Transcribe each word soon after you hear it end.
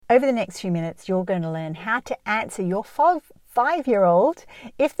over the next few minutes, you're going to learn how to answer your five-year-old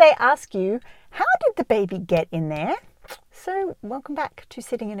if they ask you, how did the baby get in there? So welcome back to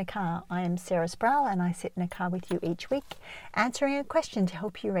Sitting in a Car. I am Sarah Sproul and I sit in a car with you each week, answering a question to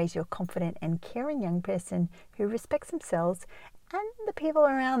help you raise your confident and caring young person who respects themselves and the people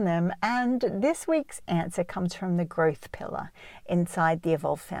around them. And this week's answer comes from the growth pillar inside the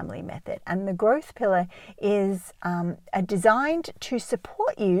Evolve Family Method. And the growth pillar is designed to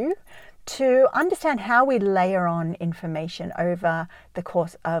support you to understand how we layer on information over the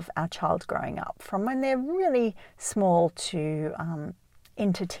course of our child growing up, from when they're really small to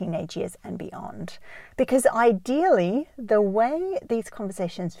into teenage years and beyond. Because ideally, the way these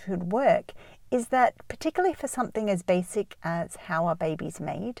conversations should work is that, particularly for something as basic as how a baby's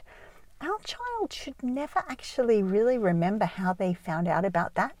made, our child should never actually really remember how they found out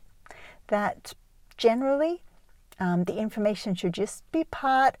about that. That generally, the information should just be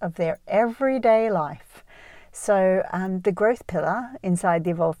part of their everyday life. So the growth pillar inside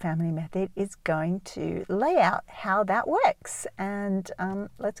the Evolve Family Method is going to lay out how that works. And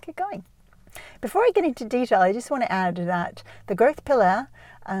let's get going. Before I get into detail, I just want to add that the growth pillar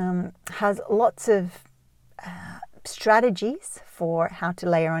has lots of strategies for how to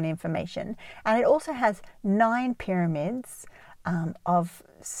layer on information. And it also has 9 pyramids of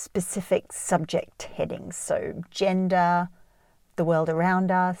specific subject headings. So gender, the world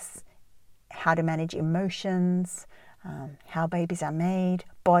around us, how to manage emotions, how babies are made,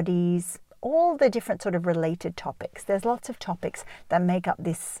 bodies, all the different sort of related topics. There's lots of topics that make up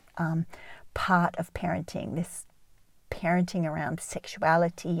this part of parenting, this parenting around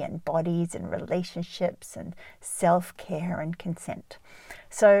sexuality and bodies and relationships and self-care and consent.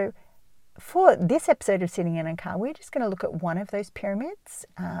 So for this episode of Sitting in a Car, we're just going to look at one of those pyramids,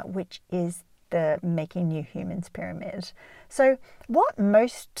 which is the Making New Humans pyramid. So what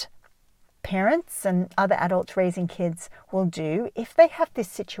most parents and other adults raising kids will do if they have this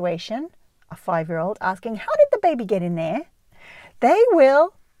situation, a 5-year-old asking, how did the baby get in there? They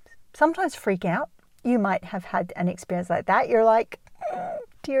will sometimes freak out. You might have had an experience like that. You're like,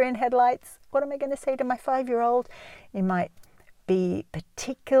 deer in headlights. What am I going to say to my 5-year-old? You might be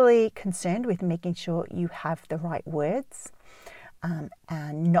particularly concerned with making sure you have the right words and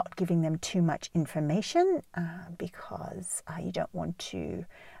not giving them too much information because you don't want to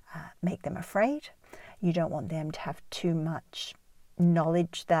make them afraid. You don't want them to have too much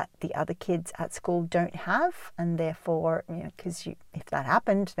knowledge that the other kids at school don't have, and therefore, because if that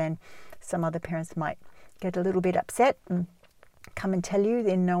happened, then some other parents might get a little bit upset and come and tell you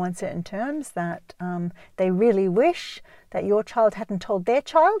in no uncertain terms that they really wish that your child hadn't told their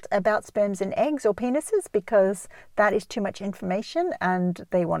child about sperms and eggs or penises because that is too much information and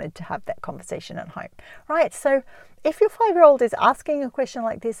they wanted to have that conversation at home. Right, so if your 5-year-old is asking a question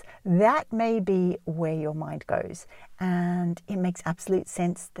like this, that may be where your mind goes. And it makes absolute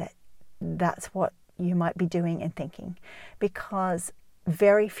sense that that's what you might be doing and thinking, because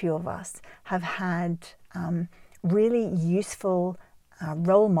very few of us have had really useful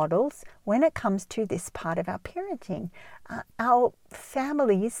role models when it comes to this part of our parenting. Our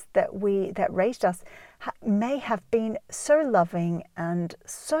families that raised us may have been so loving and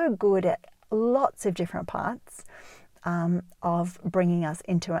so good at lots of different parts of bringing us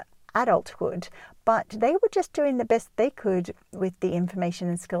into adulthood, but they were just doing the best they could with the information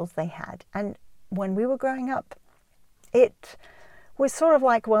and skills they had. And when we were growing up, it was sort of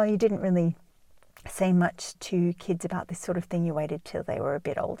like, well, you didn't really say much to kids about this sort of thing. You waited till they were a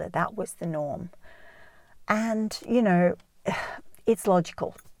bit older. That was the norm. And, it's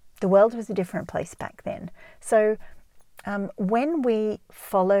logical. The world was a different place back then. So when we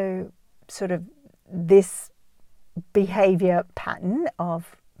follow sort of this behavior pattern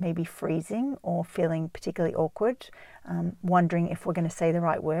of maybe freezing or feeling particularly awkward, wondering if we're going to say the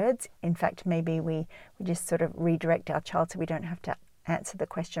right words, in fact, maybe we just sort of redirect our child so we don't have to answer the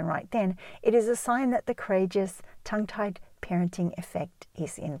question right then, it is a sign that the courageous tongue-tied parenting effect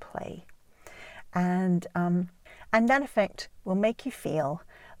is in play. And that effect will make you feel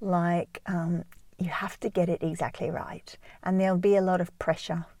like you have to get it exactly right. And there'll be a lot of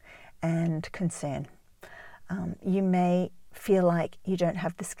pressure and concern. You may feel like you don't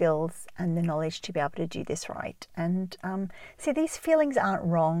have the skills and the knowledge to be able to do this right. And see, these feelings aren't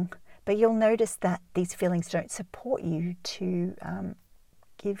wrong, but you'll notice that these feelings don't support you to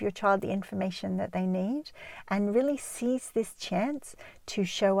give your child the information that they need, and really seize this chance to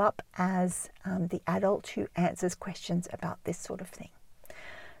show up as the adult who answers questions about this sort of thing.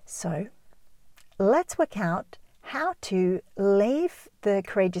 So let's work out how to leave the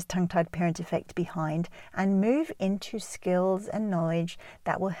courageous tongue-tied parent effect behind and move into skills and knowledge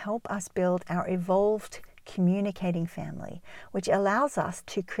that will help us build our evolved communicating family, which allows us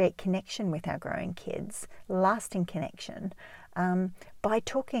to create connection with our growing kids, lasting connection, by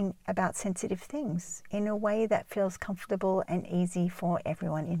talking about sensitive things in a way that feels comfortable and easy for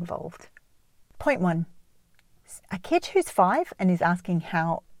everyone involved. Point 1. A kid who's 5 and is asking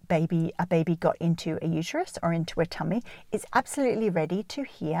how a baby got into a uterus or into a tummy is absolutely ready to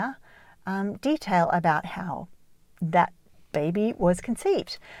hear detail about how that baby was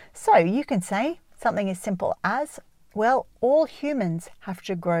conceived. So you can say something as simple as, well, all humans have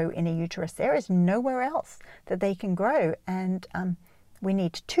to grow in a uterus. There is nowhere else that they can grow. And we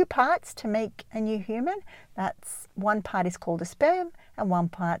need 2 parts to make a new human. That's one part is called a sperm and one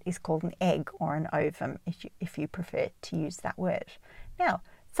part is called an egg or an ovum, if you prefer to use that word. Now,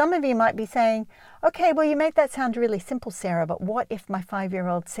 some of you might be saying, okay, well, you make that sound really simple, Sarah, but what if my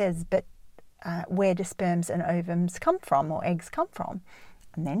 5-year-old says, but where do sperms and ovums come from or eggs come from?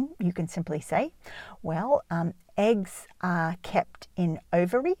 And then you can simply say, well, eggs are kept in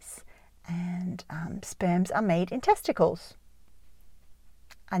ovaries and sperms are made in testicles.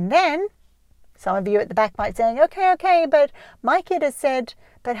 And then some of you at the back might say, okay, but my kid has said,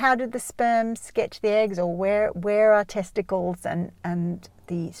 but how did the sperms get to the eggs, or where are testicles, and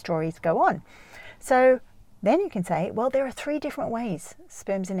the stories go on. So then you can say, well, there are 3 different ways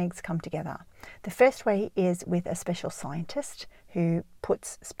sperms and eggs come together. The first way is with a special scientist who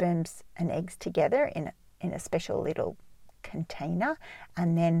puts sperms and eggs together in a special little container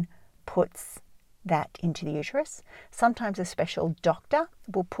and then puts that into the uterus. Sometimes a special doctor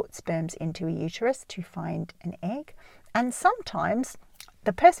will put sperms into a uterus to find an egg. And sometimes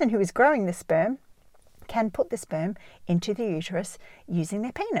the person who is growing the sperm can put the sperm into the uterus using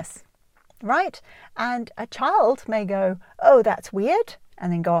their penis, right? And a child may go, oh, that's weird,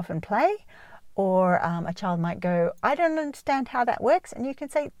 and then go off and play. Or a child might go, I don't understand how that works. And you can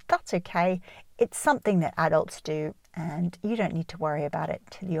say, that's okay. It's something that adults do, and you don't need to worry about it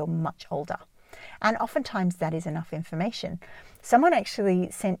till you're much older. And oftentimes that is enough information. Someone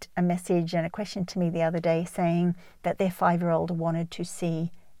actually sent a message and a question to me the other day saying that their 5-year-old wanted to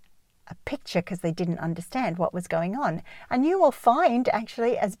see a picture because they didn't understand what was going on. And you will find,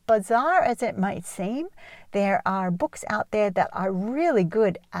 actually, as bizarre as it might seem, there are books out there that are really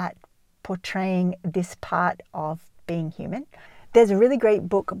good at portraying this part of being human. There's a really great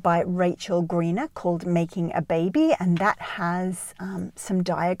book by Rachel Greener called Making a Baby, and that has some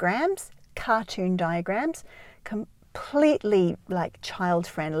diagrams, cartoon diagrams, completely like child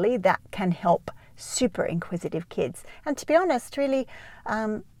friendly, that can help super inquisitive kids. And to be honest, really,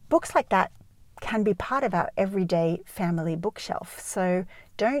 books like that can be part of our everyday family bookshelf. So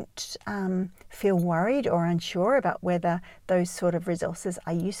don't feel worried or unsure about whether those sort of resources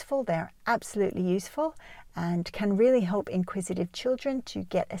are useful. They're absolutely useful and can really help inquisitive children to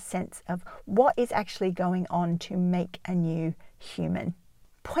get a sense of what is actually going on to make a new human.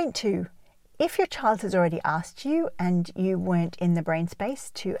 Point 2. If your child has already asked you and you weren't in the brain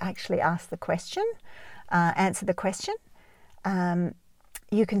space to actually ask the question, answer the question,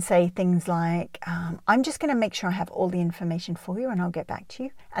 you can say things like, I'm just going to make sure I have all the information for you and I'll get back to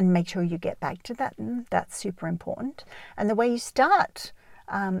you, and make sure you get back to that. That's super important. And the way you start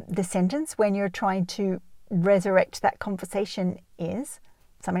the sentence when you're trying to resurrect that conversation is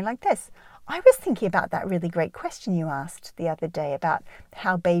something like this. I was thinking about that really great question you asked the other day about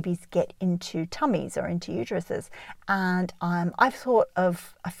how babies get into tummies or into uteruses. And I've thought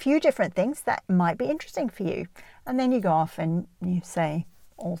of a few different things that might be interesting for you. And then you go off and you say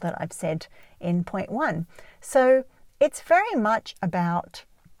all that I've said in point 1. So it's very much about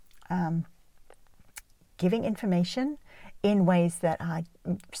giving information in ways that are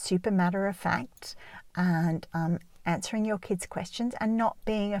super matter of fact, and answering your kids' questions and not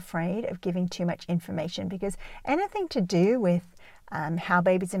being afraid of giving too much information, because anything to do with how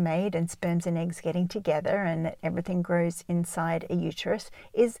babies are made and sperms and eggs getting together and that everything grows inside a uterus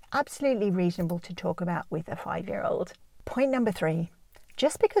is absolutely reasonable to talk about with a 5-year-old. Point number 3,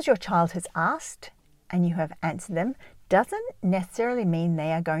 just because your child has asked and you have answered them doesn't necessarily mean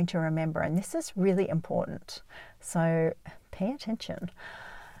they are going to remember. And this is really important. So pay attention.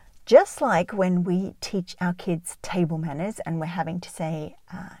 Just like when we teach our kids table manners and we're having to say,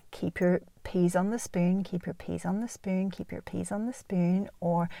 keep your peas on the spoon, keep your peas on the spoon, keep your peas on the spoon,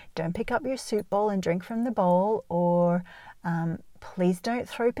 or don't pick up your soup bowl and drink from the bowl, or please don't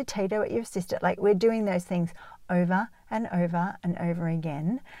throw potato at your sister. Like, we're doing those things over and over and over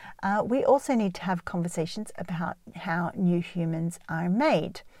again. We also need to have conversations about how new humans are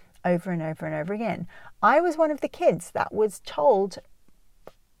made. over and over and over again. I was one of the kids that was told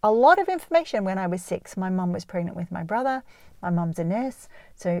a lot of information when I was 6. My mum was pregnant with my brother. My mum's a nurse,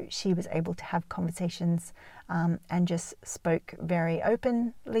 so she was able to have conversations and just spoke very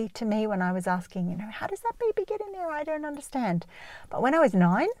openly to me when I was asking, how does that baby get in there? I don't understand. But when I was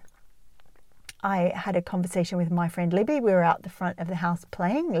 9, I had a conversation with my friend Libby. We were out the front of the house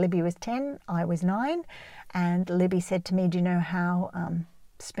playing. Libby was 10, I was 9. And Libby said to me, do you know how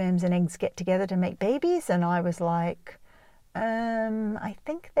sperms and eggs get together to make babies? And I was like, I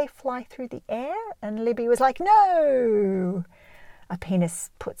think they fly through the air. And Libby was like, no, a penis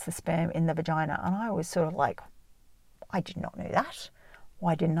puts the sperm in the vagina. And I was sort of like, I did not know that.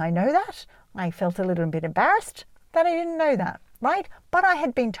 Why didn't I know that? I felt a little bit embarrassed that I didn't know that, right? But I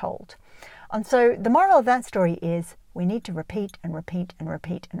had been told. And so the moral of that story is we need to repeat and repeat and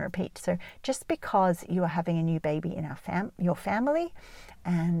repeat and repeat. So just because you are having a new baby in your family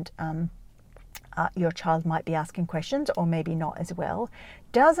and your child might be asking questions or maybe not as well,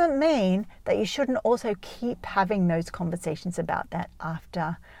 doesn't mean that you shouldn't also keep having those conversations about that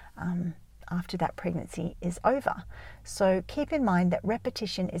after that pregnancy is over. So keep in mind that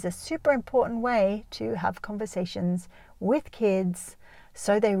repetition is a super important way to have conversations with kids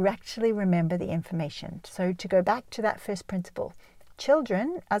so they actually remember the information. So to go back to that first principle,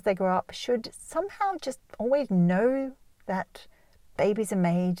 children, as they grow up, should somehow just always know that babies are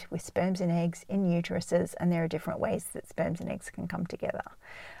made with sperms and eggs in uteruses, and there are different ways that sperms and eggs can come together.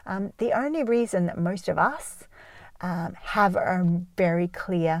 The only reason that most of us have a very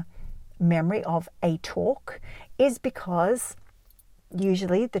clear memory of a talk is because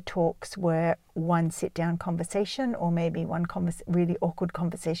usually the talks were one sit-down conversation, or maybe one really awkward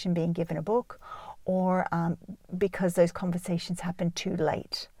conversation being given a book, or because those conversations happened too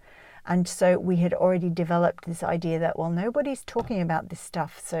late. And so we had already developed this idea that, well, nobody's talking about this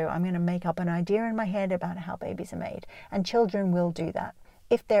stuff, so I'm going to make up an idea in my head about how babies are made. And children will do that.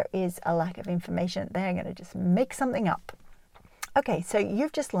 If there is a lack of information, they're going to just make something up. Okay, so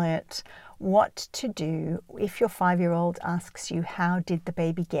you've just learnt what to do if your 5-year-old asks you, how did the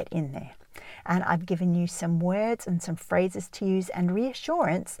baby get in there? And I've given you some words and some phrases to use and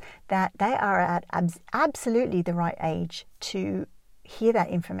reassurance that they are at absolutely the right age to hear that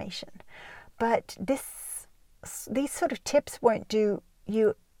information. But these sort of tips won't do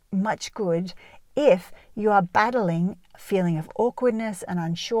you much good if you are battling a feeling of awkwardness and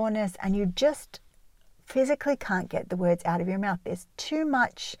unsureness and you just physically can't get the words out of your mouth. There's too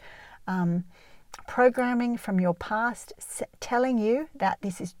much programming from your past telling you that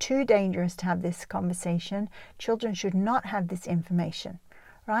this is too dangerous to have this conversation. Children should not have this information,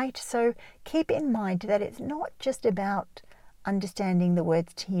 right? So keep in mind that it's not just about understanding the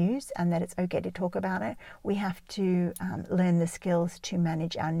words to use and that it's okay to talk about it. We have to learn the skills to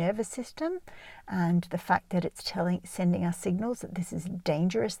manage our nervous system and the fact that it's sending us signals that this is a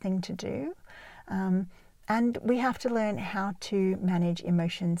dangerous thing to do. And we have to learn how to manage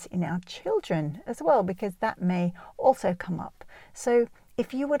emotions in our children as well, because that may also come up. So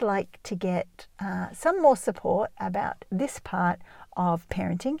if you would like to get some more support about this part of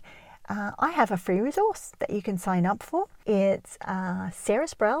parenting, I have a free resource that you can sign up for. It's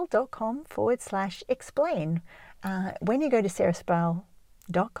sarahsproul.com/explain. When you go to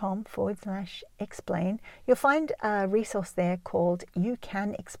sarahsproul.com/explain, you'll find a resource there called You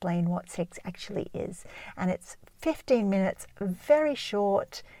Can Explain What Sex Actually Is. And it's 15 minutes, very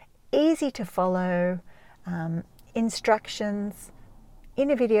short, easy to follow, instructions in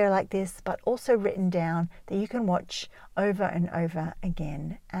a video like this, but also written down that you can watch over and over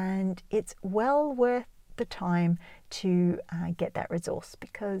again. And it's well worth the time to get that resource,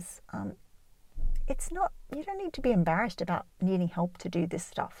 because you don't need to be embarrassed about needing help to do this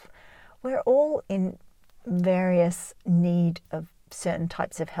stuff. We're all in various need of certain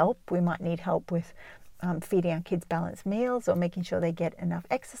types of help. We might need help with feeding our kids balanced meals, or making sure they get enough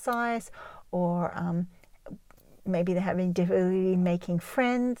exercise, or maybe they're having difficulty making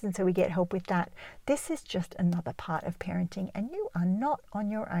friends, and so we get help with that. This is just another part of parenting, and you are not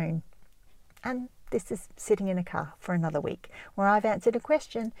on your own. And this is sitting in a car for another week, where I've answered a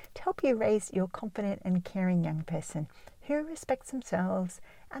question to help you raise your confident and caring young person who respects themselves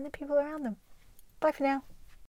and the people around them. Bye for now.